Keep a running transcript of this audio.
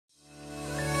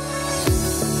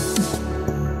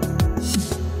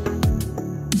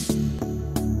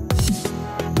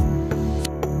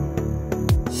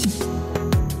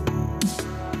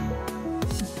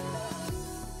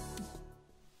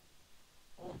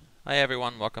Hi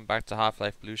everyone, welcome back to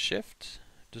Half-Life Blue Shift.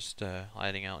 Just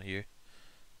hiding out here,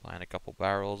 behind a couple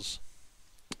barrels.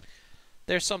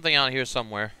 There's something out here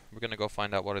somewhere. We're gonna go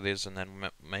find out what it is and then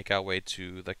make our way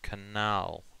to the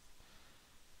canal.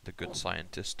 The good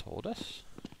scientist told us.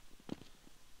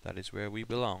 That is where we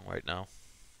belong right now.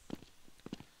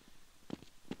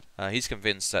 He's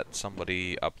convinced that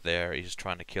somebody up there is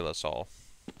trying to kill us all.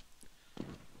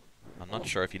 I'm not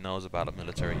sure if he knows about the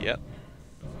military yet,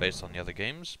 based on the other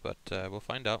games, but we'll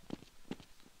find out.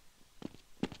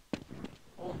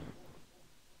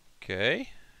 Okay,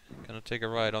 gonna take a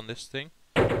ride on this thing.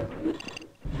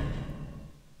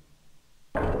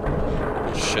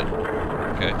 Shit.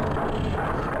 Okay.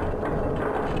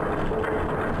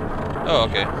 Oh,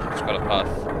 okay. It's got a path.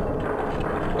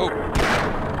 Oh!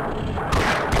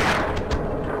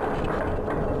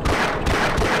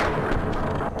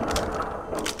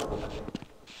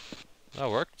 That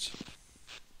worked.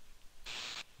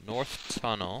 North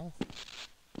Tunnel.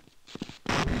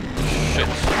 Shit.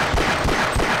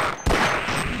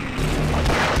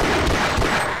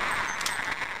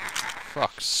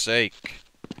 Fuck's sake.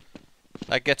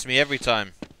 That gets me every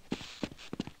time.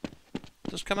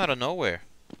 Just come out of nowhere.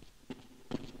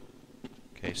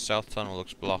 Okay, South Tunnel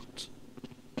looks blocked.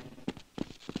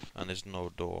 And there's no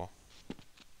door.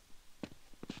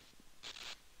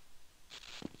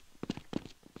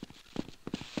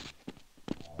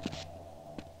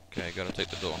 Okay, gotta take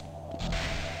the door.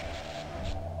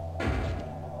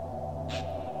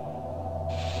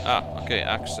 Ah, okay,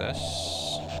 access.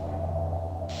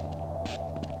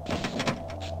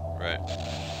 Right.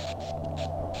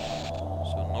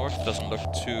 So north doesn't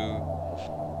look too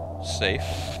safe.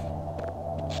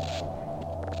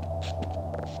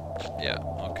 Yeah,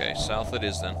 okay, south it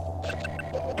is then.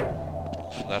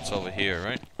 So that's over here,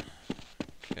 right?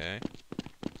 Okay.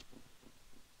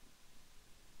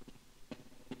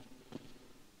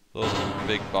 Those are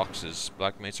big boxes.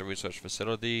 Black Mesa Research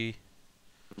Facility.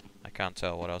 I can't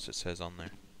tell what else it says on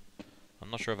there. I'm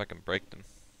not sure if I can break them.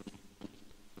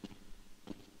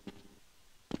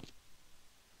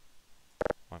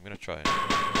 I'm gonna try it.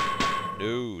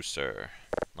 No, sir.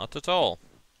 Not at all.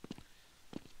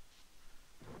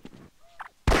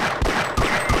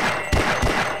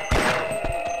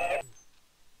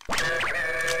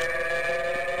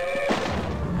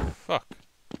 Fuck.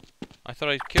 I thought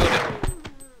I killed it.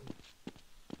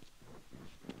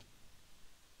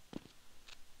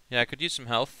 Yeah, I could use some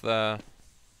health. It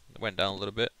went down a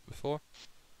little bit before.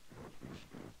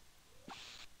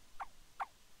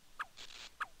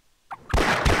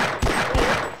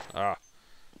 Ah.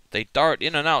 They dart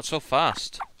in and out so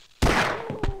fast.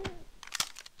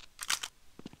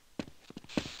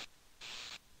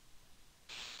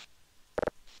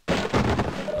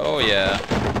 Oh yeah.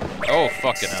 Oh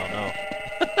fucking hell no.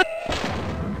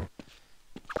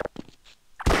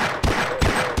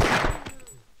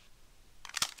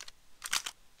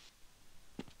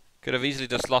 Could have easily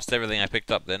just lost everything I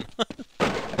picked up then.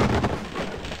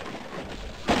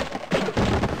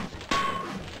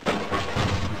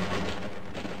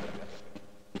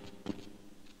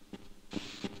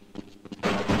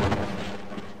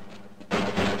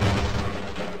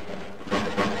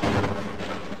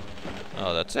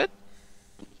 Oh, that's it?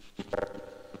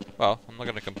 Well, I'm not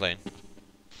gonna complain.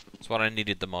 It's what I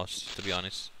needed the most, to be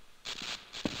honest.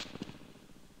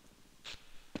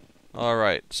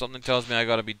 Alright, something tells me I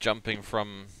gotta be jumping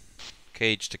from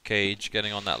cage to cage,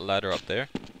 getting on that ladder up there.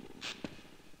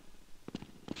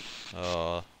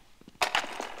 Oh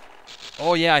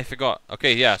yeah, I forgot.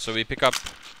 Okay, yeah, so we pick up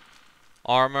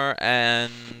armor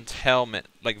and helmet,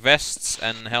 like vests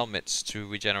and helmets to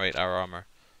regenerate our armor,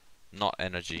 not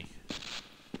energy.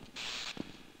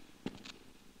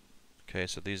 Okay,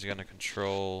 so these are gonna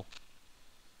control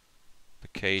the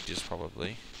cages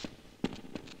probably.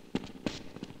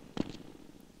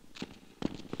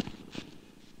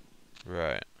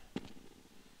 Right.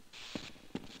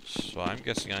 So I'm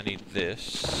guessing I need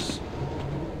this.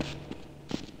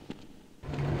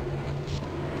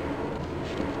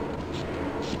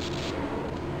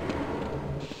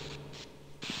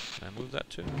 Can I move that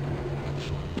too?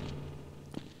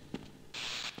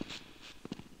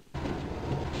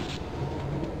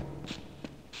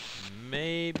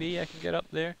 Maybe I can get up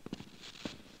there.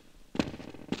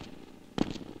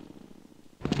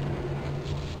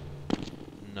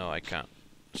 No, I can't.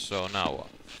 So now what?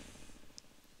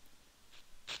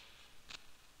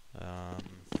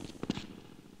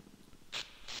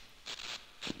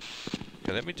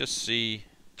 Okay, let me just see.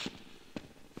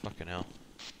 Fucking hell.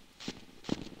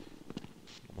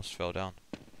 Almost fell down.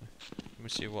 Let me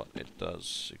see what it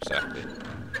does exactly.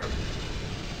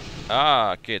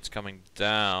 Ah, okay, it's coming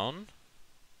down.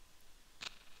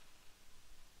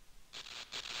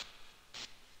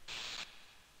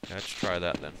 Okay, let's try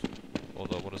that then.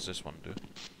 Although, what does this one do?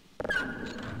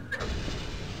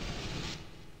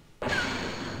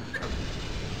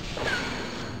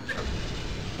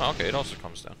 Oh, okay, it also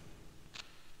comes down.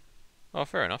 Oh,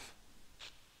 fair enough.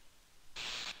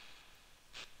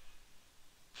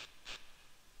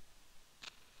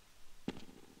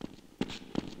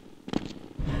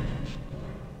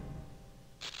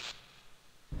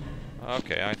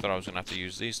 Okay, I thought I was gonna have to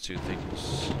use these two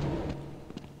things.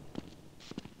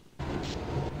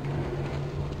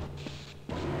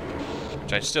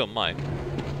 Which I still might,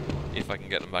 if I can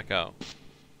get them back out.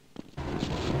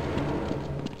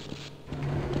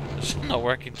 It's not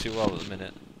working too well at the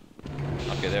minute.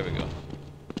 Okay, there we go.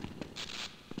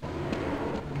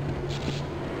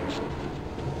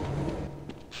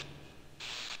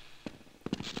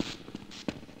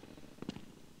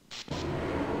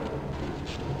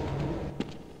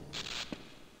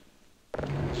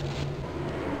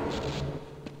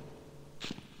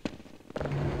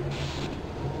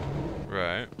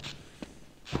 Right.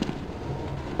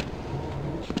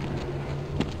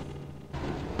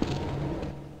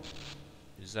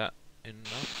 Is that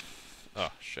enough?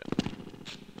 Oh, shit.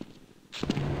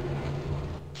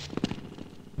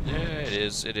 Yeah, it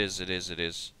is, it is, it is, it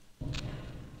is.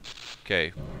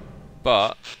 Okay,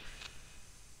 but...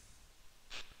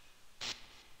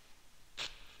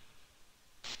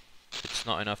 it's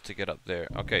not enough to get up there.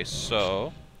 Okay,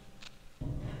 so...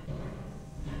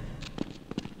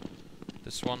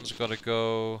 this one's gotta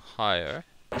go higher.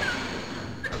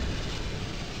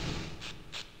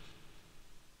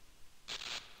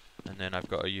 And then I've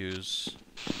got to use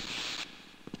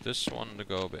this one to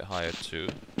go a bit higher too.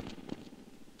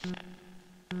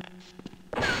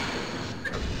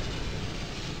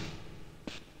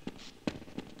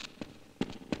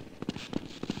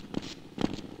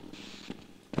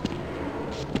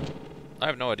 I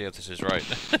have no idea if this is right.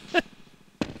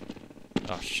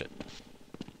 Oh shit.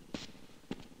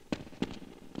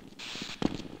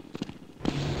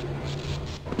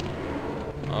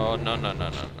 Oh no no no no no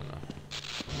no.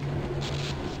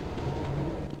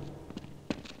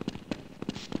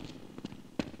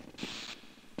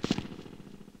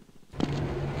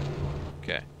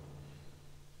 Okay.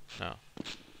 No.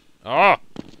 Oh!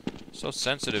 So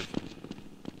sensitive.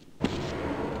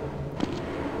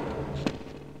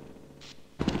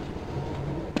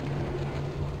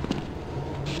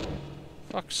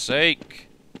 Fuck's sake.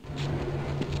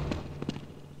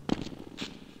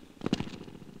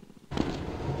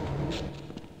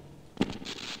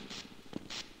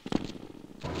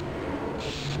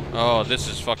 Oh, this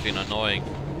is fucking annoying.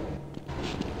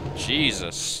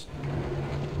 Jesus.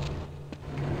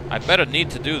 I better need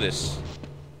to do this.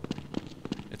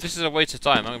 If this is a waste of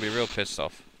time, I'm gonna be real pissed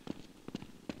off.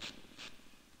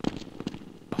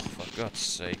 Oh, for God's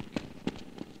sake.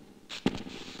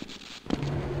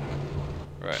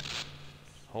 Right.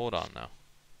 Hold on now.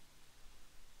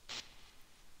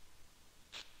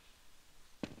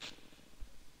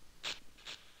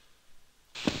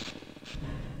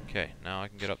 Okay, now I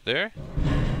can get up there.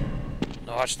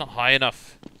 No, it's not high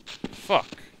enough. Fuck.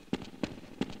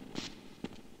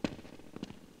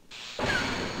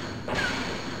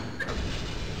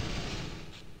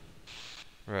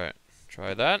 Right,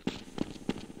 try that.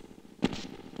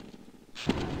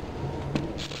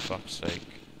 For fuck's sake.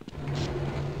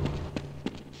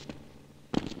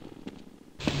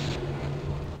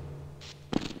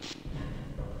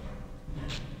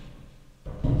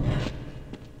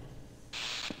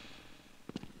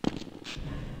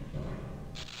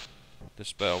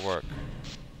 This better work.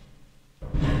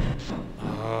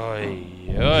 Oi,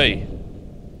 oi.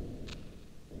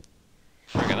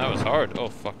 Friggin', that was hard. Oh,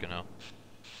 fucking hell.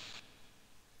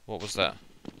 What was that?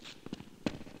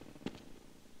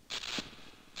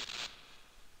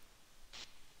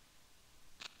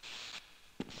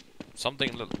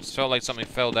 Something felt like something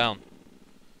fell down.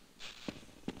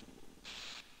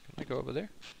 Can I go over there?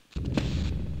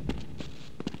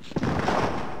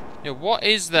 Yeah, what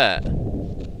is that?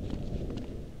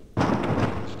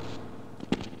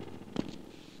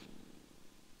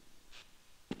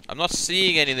 I'm not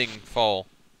seeing anything fall.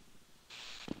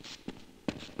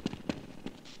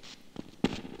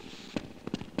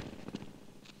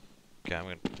 Okay, I'm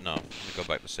gonna go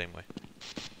back the same way.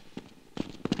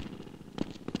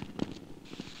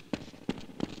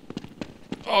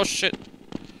 Oh shit!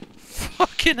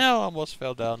 Fucking hell, I almost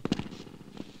fell down.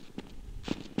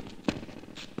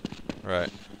 Right.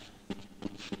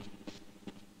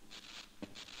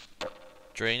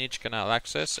 Drainage canal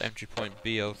access, entry point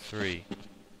B03.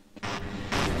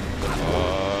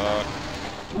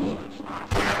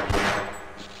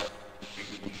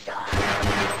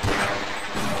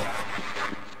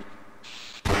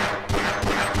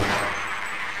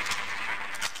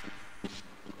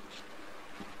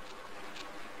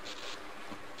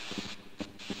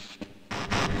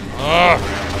 Ugh.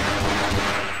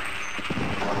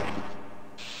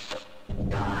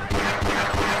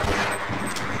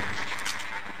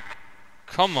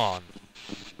 Come on.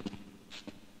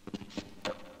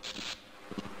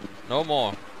 No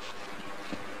more.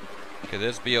 Okay,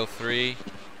 there's B03.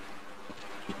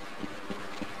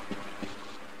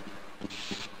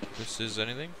 This is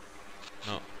anything?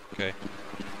 No. Okay.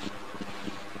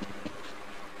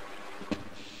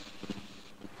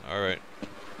 Alright.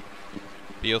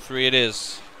 B03 it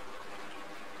is.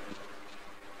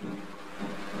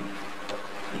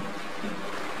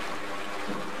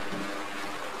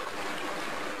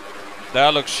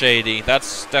 That looks shady.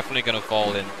 That's definitely gonna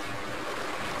fall in.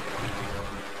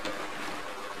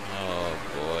 Oh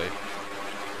boy.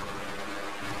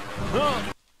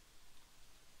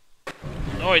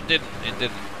 No, it didn't. It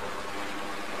didn't.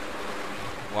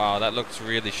 Wow, that looks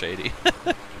really shady.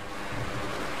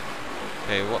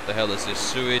 Okay, what the hell is this?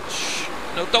 Sewage?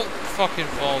 No, don't fucking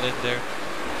fall in there.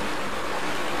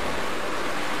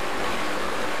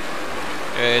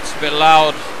 Okay, it's a bit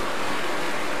loud.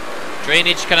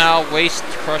 Drainage canal, waste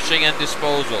crushing and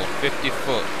disposal, 50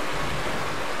 foot.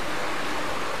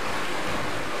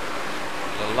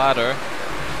 The ladder,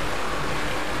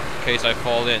 in case I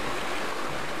fall in.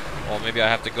 Or maybe I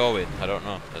have to go in, I don't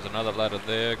know. There's another ladder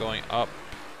there going up.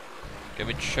 Let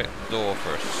me check the door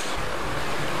first.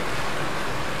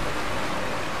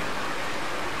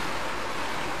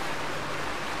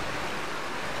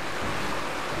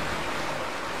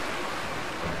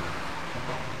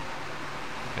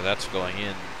 Okay, that's going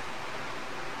in.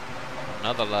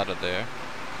 Another ladder there.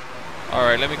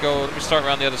 Alright, let me start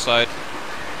around the other side.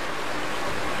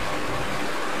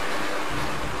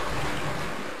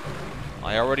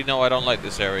 I already know I don't like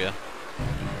this area.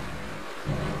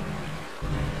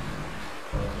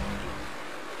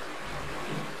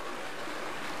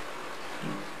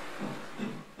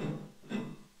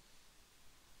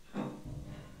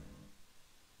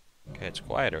 Okay, it's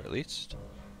quieter at least.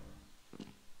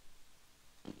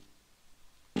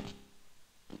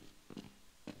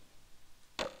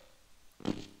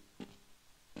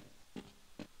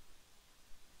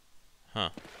 Huh.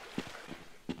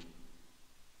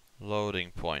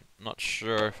 Loading point. Not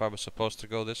sure if I was supposed to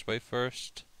go this way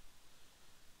first.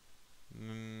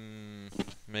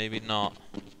 Maybe not.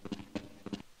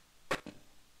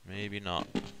 Maybe not.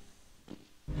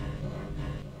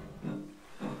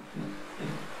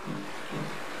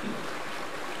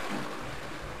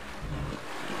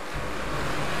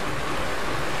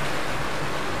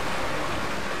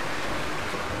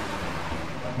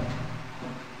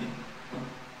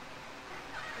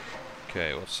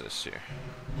 Okay, what's this here?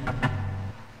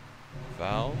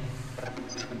 Valve.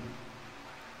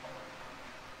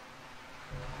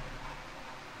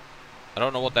 I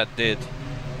don't know what that did.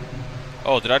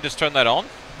 Oh, did I just turn that on?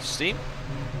 Steam?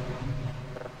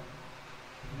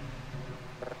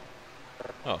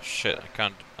 Oh shit, I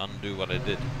can't undo what I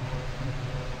did.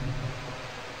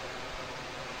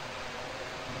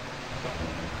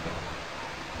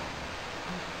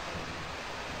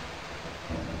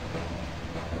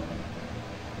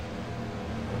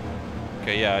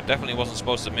 Okay, yeah, I definitely wasn't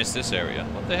supposed to miss this area.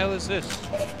 What the hell is this?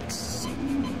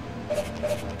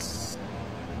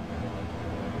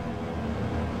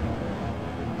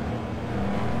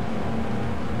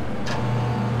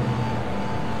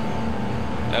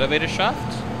 Elevator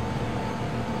shaft?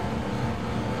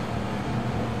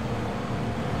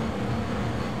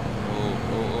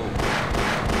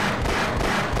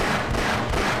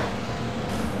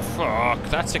 Fuck,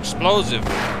 that's explosive.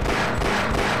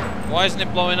 Why isn't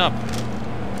it blowing up?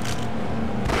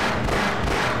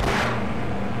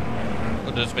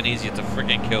 Would have just been easier to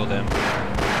freaking kill them.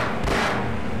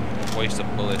 Waste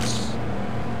of bullets.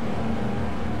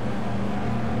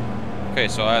 Okay,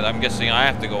 so I'm guessing I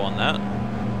have to go on that.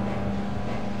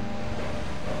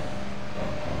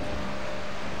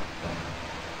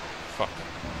 Fuck.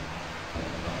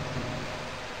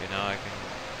 Okay, now I can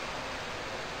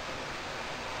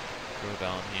go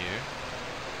down here.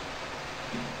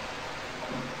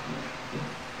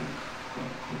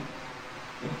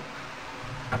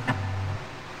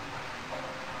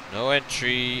 No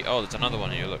entry. Oh, there's another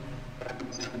one here, look.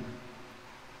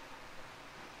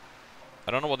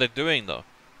 I don't know what they're doing though.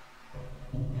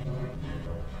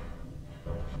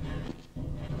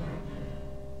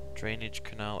 Drainage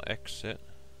canal exit.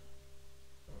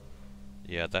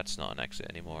 Yeah, that's not an exit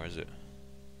anymore, is it?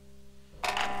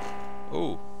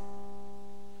 Ooh.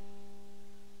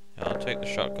 Yeah, I'll take the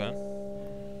shotgun.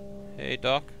 Hey,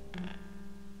 Doc.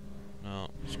 No,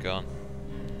 it's gone.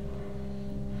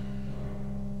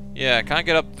 Yeah, I can't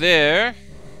get up there.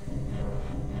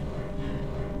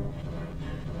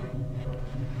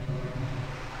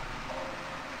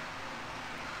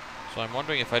 So I'm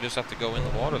wondering if I just have to go in the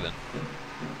water then.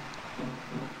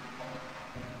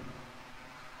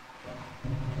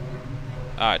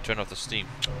 Ah, it turned off the steam.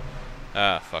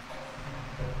 Ah, fuck.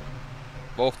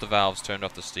 Both the valves turned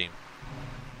off the steam.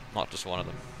 Not just one of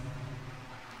them.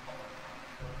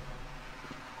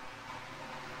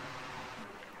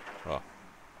 Oh.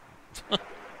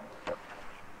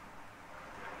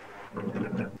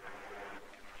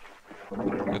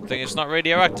 Good thing it's not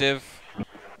radioactive.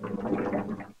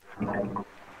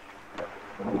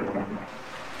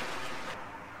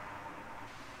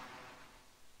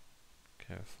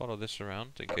 Okay, follow this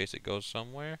around in case it goes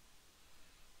somewhere.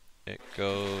 It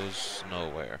goes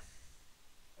nowhere.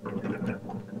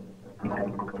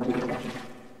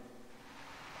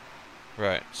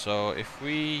 Right, so if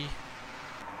we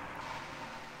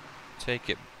take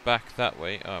it back that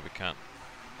way, oh, we can't.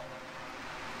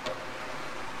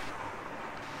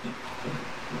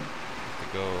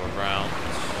 Have to go around.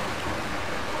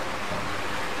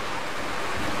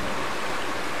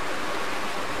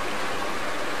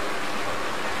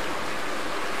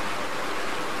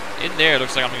 In there, it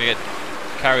looks like I'm gonna get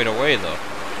carried away though.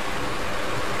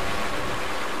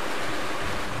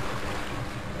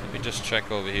 Let me just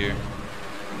check over here.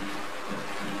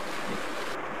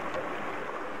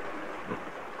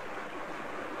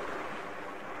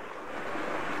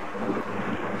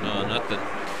 No, nothing.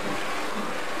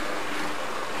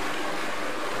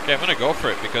 Okay, I'm gonna go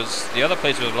for it because the other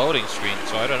place was a loading screen,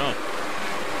 so I don't know.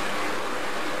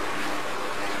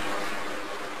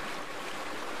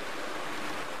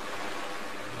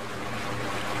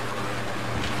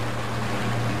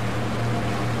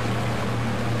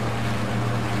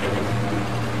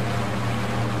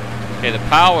 Okay, the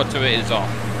power to it is off.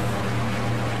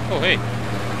 Oh, hey.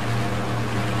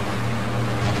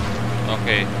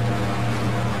 Okay.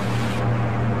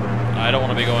 I don't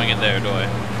want to be going in there, do I?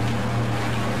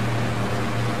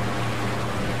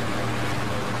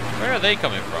 Where are they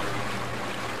coming from?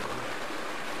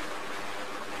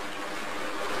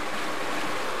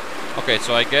 Okay,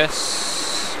 so I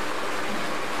guess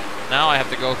now I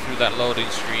have to go through that loading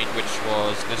screen, which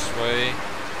was this way.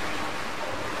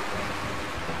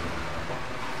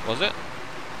 Was it?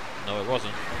 No, it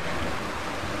wasn't.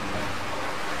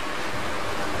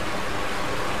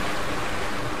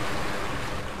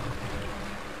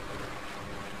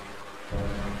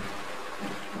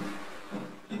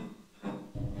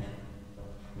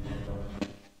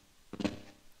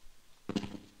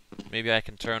 Maybe I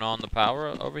can turn on the power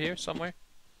over here somewhere?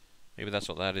 Maybe that's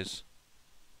what that is.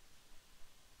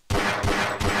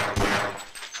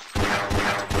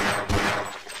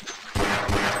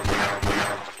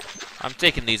 I'm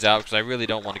taking these out because I really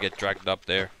don't want to get dragged up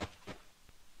there.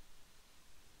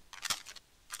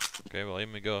 Okay, well, here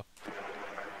we go.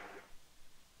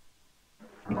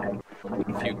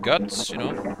 A few guts, you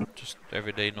know, just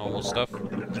everyday normal stuff.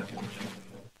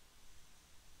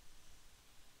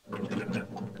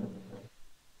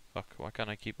 Fuck, why can't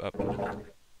I keep up? Okay,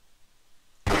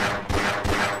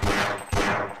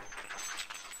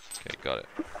 got it.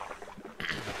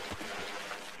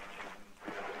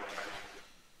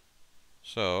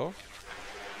 So,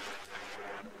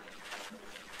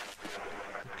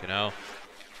 okay now.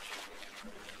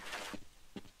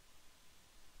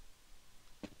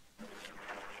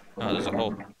 Oh, there's a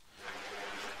hole.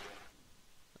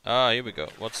 Ah, here we go.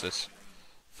 What's this?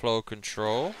 Flow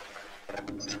control.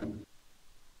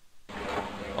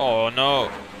 Oh no!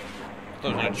 I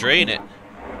thought I was gonna drain it.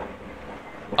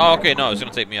 Oh, okay, no, it's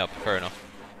gonna take me up. Fair enough.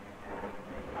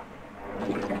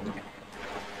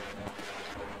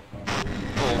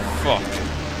 Fuck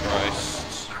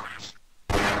Christ.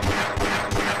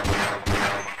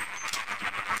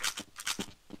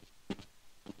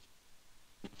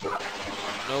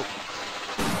 Nope.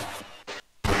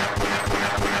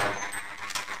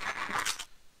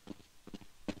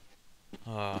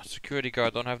 Ah, security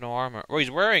guard don't have no armor. Oh, he's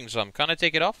wearing some. Can I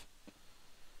take it off?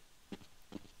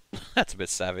 That's a bit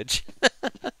savage.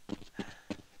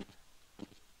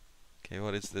 Okay,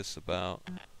 what is this about?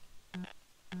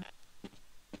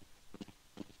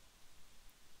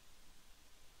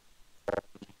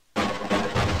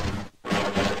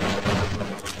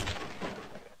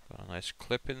 Nice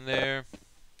clip in there.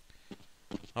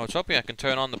 I was hoping I can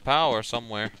turn on the power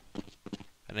somewhere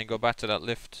and then go back to that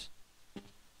lift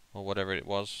or whatever it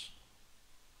was.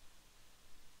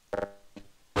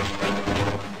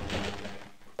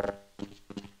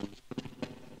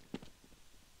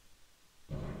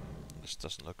 This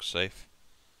doesn't look safe.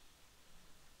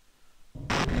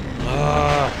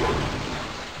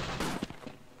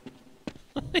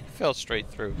 He fell straight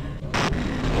through.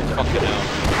 Oh, fucking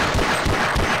hell.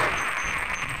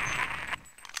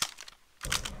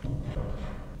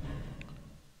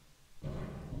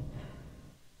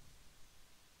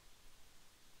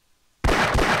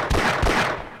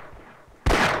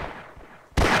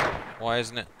 Why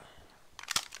isn't it?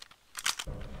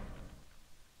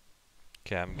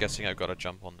 Okay, I'm guessing I've got to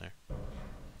jump on there.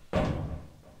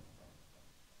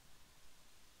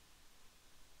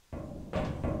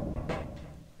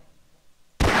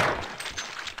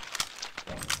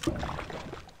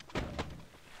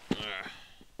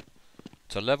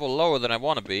 It's a level lower than I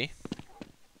want to be.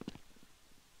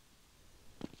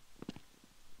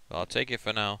 But I'll take it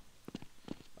for now.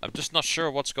 I'm just not sure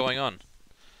what's going on.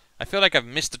 I feel like I've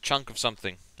missed a chunk of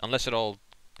something. Unless it all...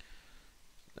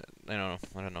 I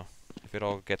don't know. If it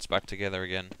all gets back together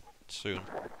again soon.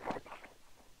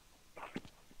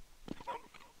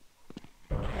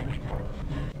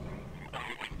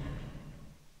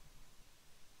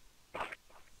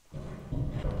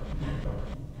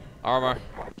 Armor.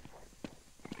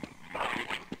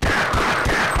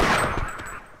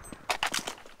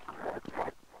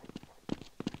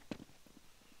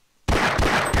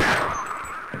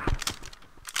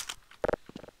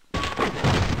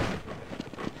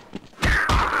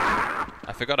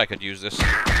 I forgot I could use this.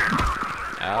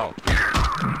 Ow.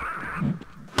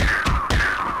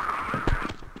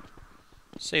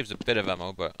 Saves a bit of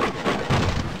ammo, but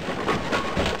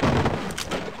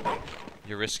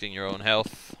you're risking your own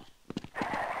health.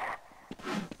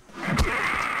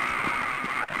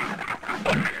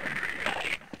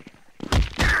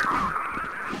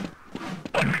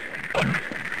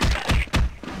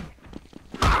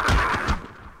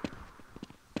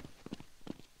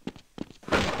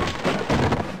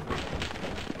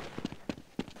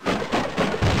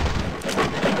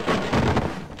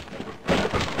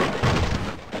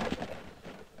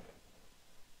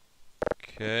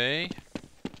 Okay.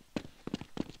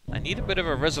 I need a bit of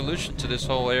a resolution to this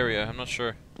whole area. I'm not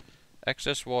sure.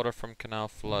 Excess water from canal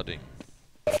flooding.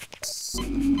 I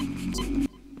mean,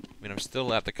 I'm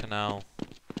still at the canal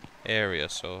area,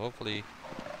 so hopefully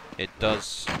it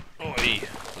does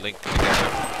link together.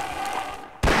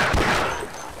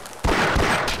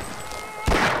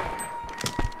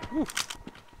 Woo.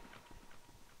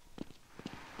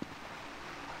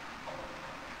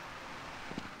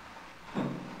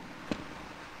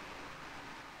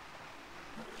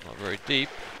 Not very deep.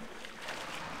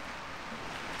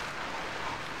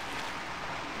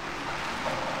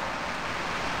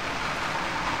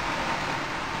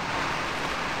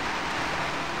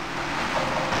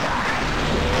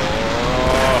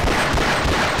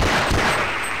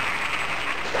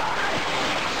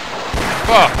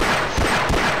 Fuck!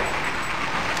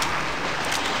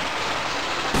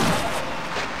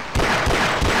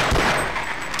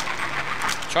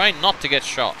 Try not to get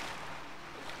shot.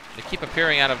 They keep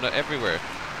appearing out of everywhere.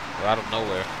 Or out of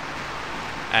nowhere.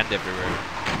 And everywhere.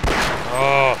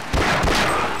 Oh!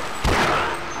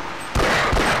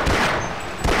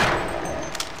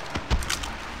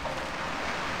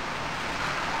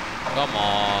 Come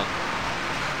on.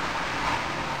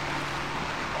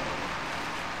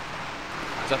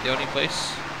 Is that the only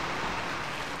place?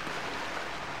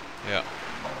 Yeah.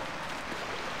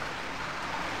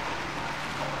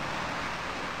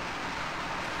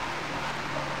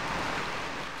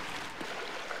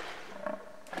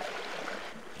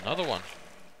 Another one.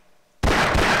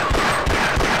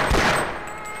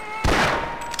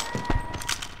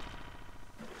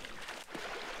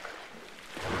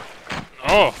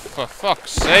 Oh, for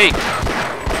fuck's sake!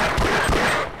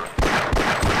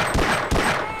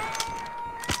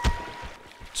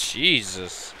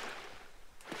 Jesus.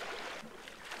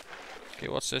 Okay,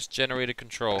 what's this? Generator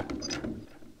control.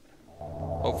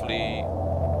 Hopefully...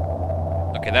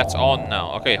 Okay, that's on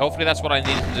now. Okay, hopefully that's what I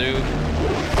need to do.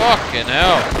 Fucking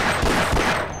hell.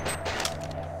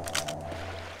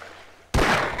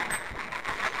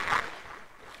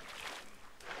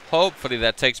 Hopefully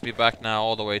that takes me back now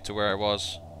all the way to where I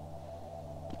was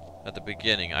at the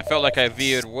beginning. I felt like I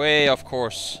veered way off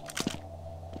course.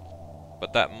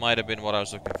 But that might have been what I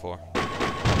was looking for.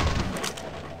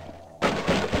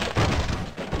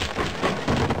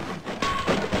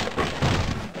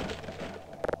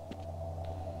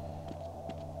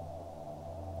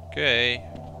 Okay.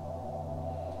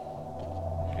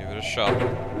 Give it a shot.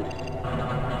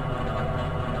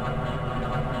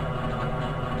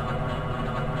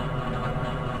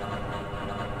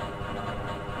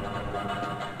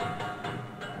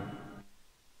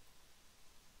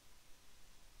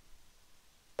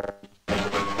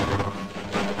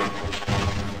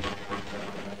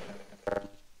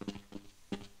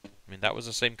 That was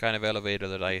the same kind of elevator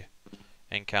that I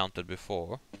encountered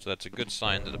before, so that's a good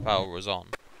sign that the power was on.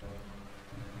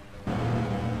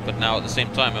 But now at the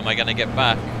same time, am I gonna get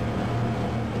back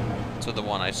to the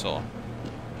one I saw?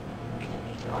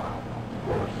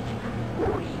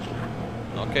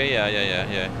 Okay,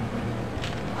 yeah.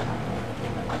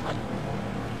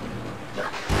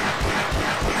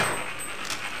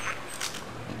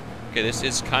 Okay, this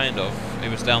is kind of... It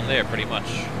was down there, pretty much.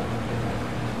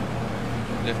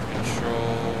 Lift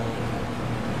control...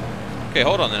 Okay,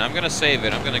 hold on then. I'm gonna save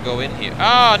it. I'm gonna go in here.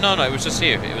 Ah, no, it was just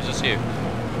here. It was just here.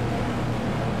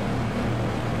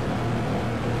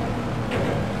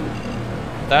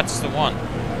 That's the one.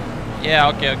 Yeah,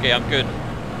 okay, I'm good.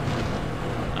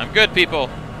 I'm good, people.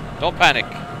 Don't panic.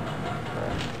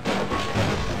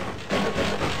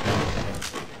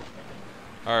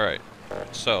 Alright,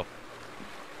 so.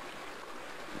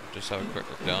 Just have a quick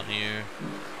look down here.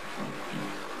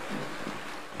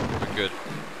 We're good.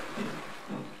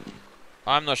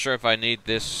 I'm not sure if I need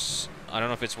this. I don't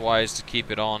know if it's wise to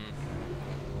keep it on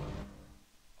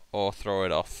or throw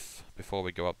it off before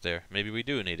we go up there. Maybe we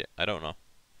do need it. I don't know.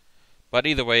 But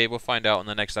either way, we'll find out in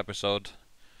the next episode.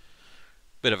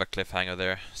 Bit of a cliffhanger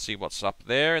there. See what's up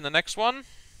there in the next one.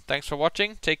 Thanks for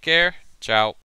watching. Take care. Ciao.